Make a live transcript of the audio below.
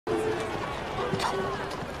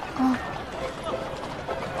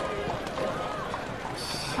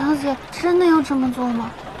小姐真的要这么做吗？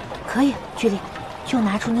可以，居里，就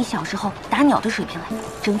拿出你小时候打鸟的水平来，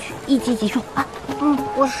争取一击即中啊！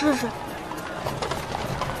我试试。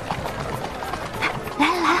来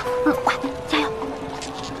了，快加油！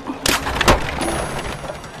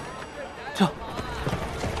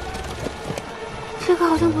这个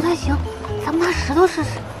好像不太行，咱们拿石头试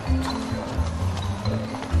试。走，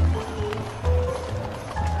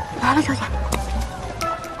来了，小姐。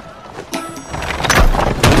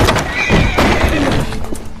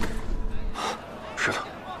是的，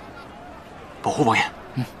保护王爷。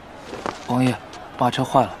王爷，马车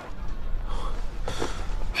坏了。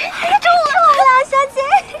小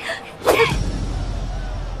姐。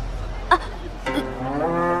啊，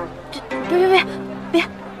别，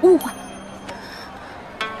误会。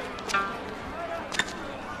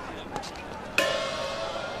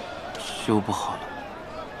修不好了。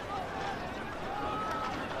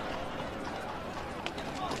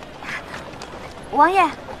王爷，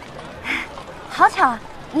好巧啊，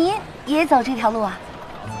您也走这条路啊？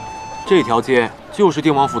这条街就是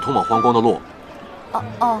定王府通往皇宫的路。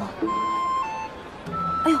哦。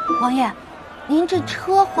哎呦，王爷，您这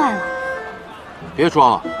车坏了。别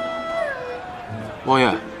装了，王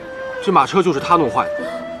爷，这马车就是他弄坏的。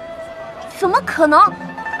怎么可能？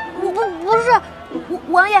不是，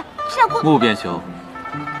王爷，下官穆变修，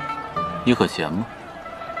你可闲吗？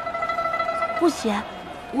不闲，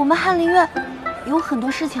我们翰林院有很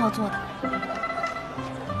多事情要做的。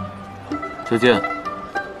只见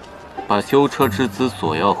把修车之资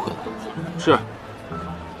索要回来。是。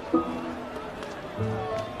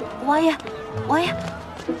王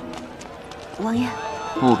爷。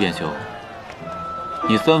穆变修，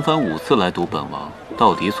你3番5次来堵本王，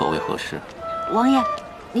到底所为何事？王爷，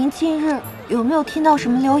您近日有没有听到什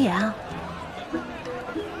么流言啊？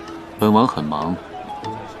本王很忙，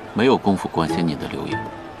没有功夫关心你的流言。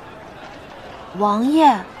王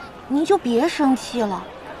爷，您就别生气了，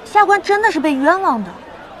下官真的是被冤枉的。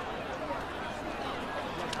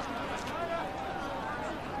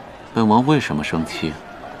本王为什么生气？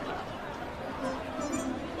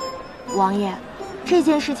王爷，这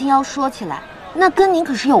件事情要说起来，那跟您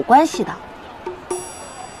可是有关系的。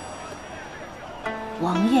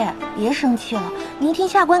王爷，别生气了，您听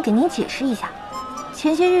下官给您解释一下。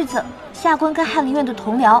前些日子，下官跟翰林院的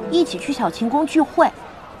同僚一起去小晴宫聚会，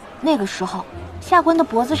那个时候，下官的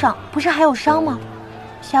脖子上不是还有伤吗？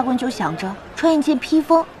下官就想着穿一件披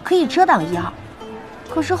风可以遮挡一二，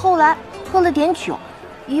可是后来喝了点酒，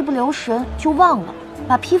一不留神就忘了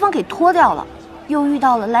把披风给脱掉了。又遇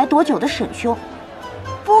到了来躲酒的沈兄，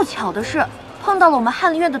不巧的是碰到了我们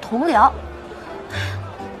翰林院的同僚，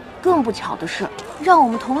更不巧的是让我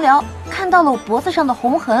们同僚看到了我脖子上的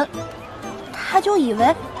红痕，他就以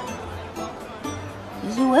为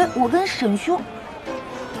我跟沈兄，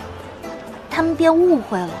他们便误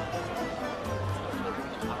会了。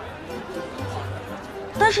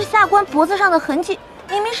但是下官脖子上的痕迹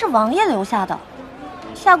明明是王爷留下的。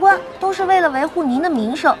下官都是为了维护您的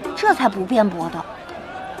名声，这才不辩驳的。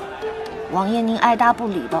王爷您爱答不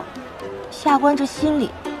理的，下官这心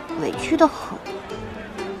里委屈得很。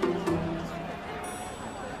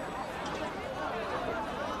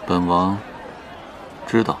本王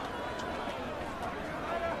知道。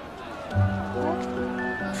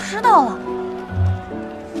知道了。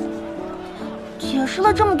解释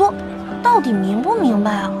了这么多，到底明不明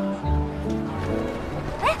白啊？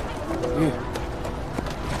哎。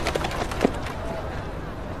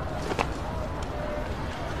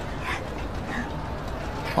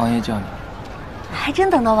王爷叫你。还真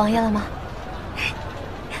等到王爷了吗？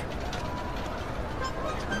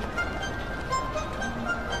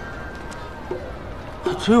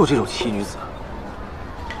还真有这种奇女子，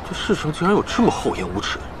这世上竟然有这么厚颜无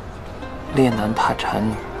耻的人。猎男怕缠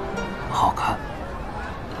女，好看。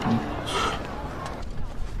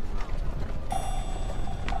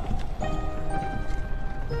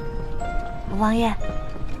王爷，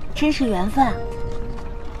真是缘分啊！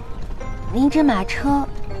您这马车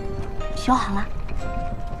修好了？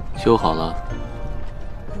修好了。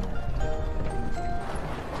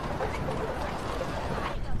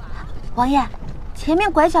王爷，前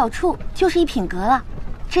面拐角处就是一品阁了。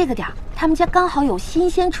这个点儿，他们家刚好有新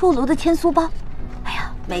鲜出炉的千酥包。哎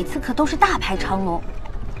呀，每次可都是大排长龙。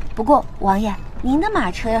不过王爷，您的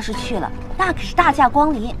马车要是去了，那可是大驾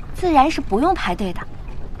光临，自然是不用排队的。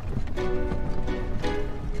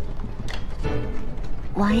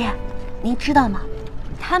王爷，您知道吗？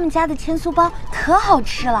他们家的千酥包可好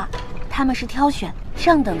吃了，他们是挑选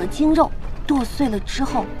上等的精肉，剁碎了之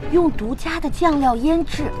后用独家的酱料腌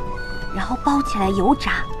制，然后包起来油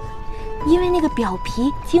炸。因为那个表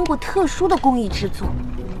皮经过特殊的工艺制作，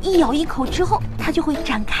一咬一口之后，它就会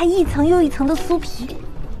展开一层又一层的酥皮，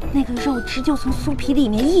那个肉汁就从酥皮里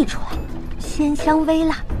面溢出来，鲜香微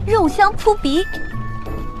辣，肉香扑鼻。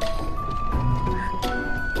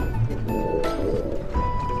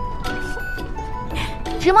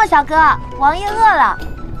直墨小哥，王爷饿了，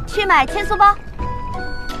去买千酥包。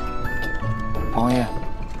王爷，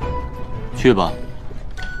去吧。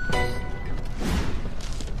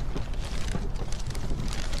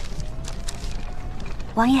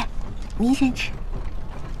王爷，您先吃。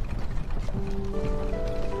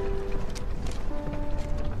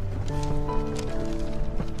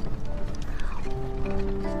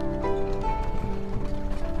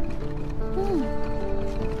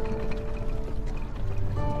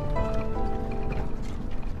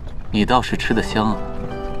你倒是吃得香啊。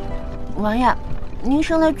王爷，您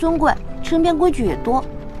生来尊贵，身边规矩也多，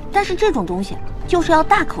但是这种东西就是要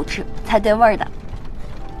大口吃才对味儿的。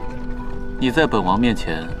你在本王面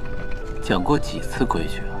前讲过几次规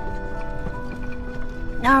矩啊？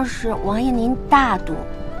要是王爷您大度，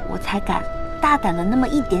我才敢大胆了那么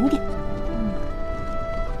一点点。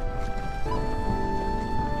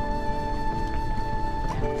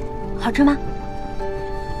好吃吗？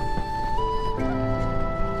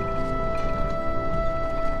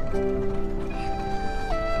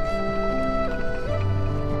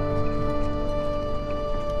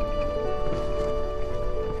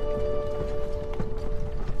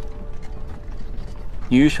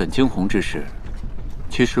你与沈惊鸿之事，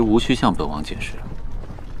其实无需向本王解释，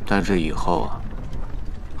但这以后啊，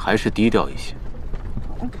还是低调一些。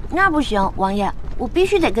那不行，王爷，我必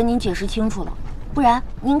须得跟您解释清楚了，不然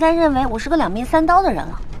您该认为我是个两面三刀的人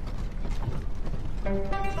了。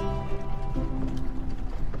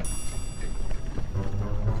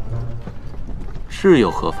是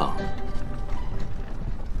又何妨？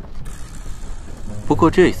不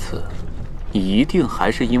过这次，你一定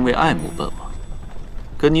还是因为爱慕本王。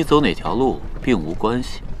跟你走哪条路并无关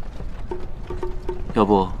系，要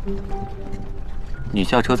不你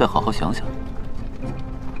下车再好好想想。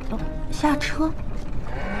下车？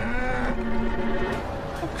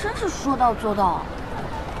还真是说到做到啊！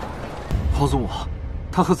皇祖母，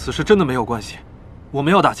他和此事真的没有关系。我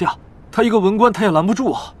们要打架，他一个文官，他也拦不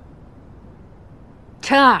住啊。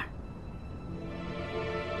琛儿，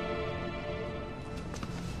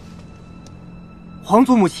皇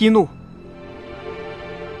祖母息怒。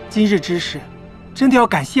今日之事，真的要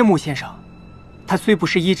感谢穆先生。他虽不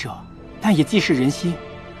是医者，但也济世人心。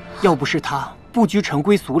要不是他不拘陈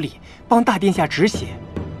规俗礼，帮大殿下止血，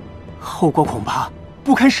后果恐怕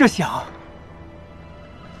不堪设想。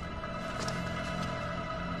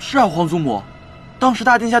是啊，皇祖母，当时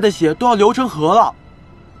大殿下的血都要流成河了。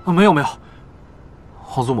没有，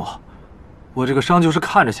皇祖母，我这个伤就是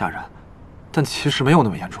看着吓人，但其实没有那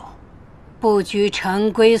么严重。不拘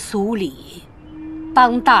陈规俗礼，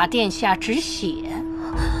帮大殿下止血，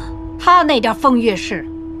他那点风月事，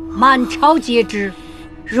满朝皆知。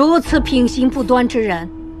如此品行不端之人，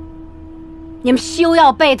你们休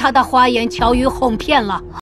要被他的花言巧语哄骗了。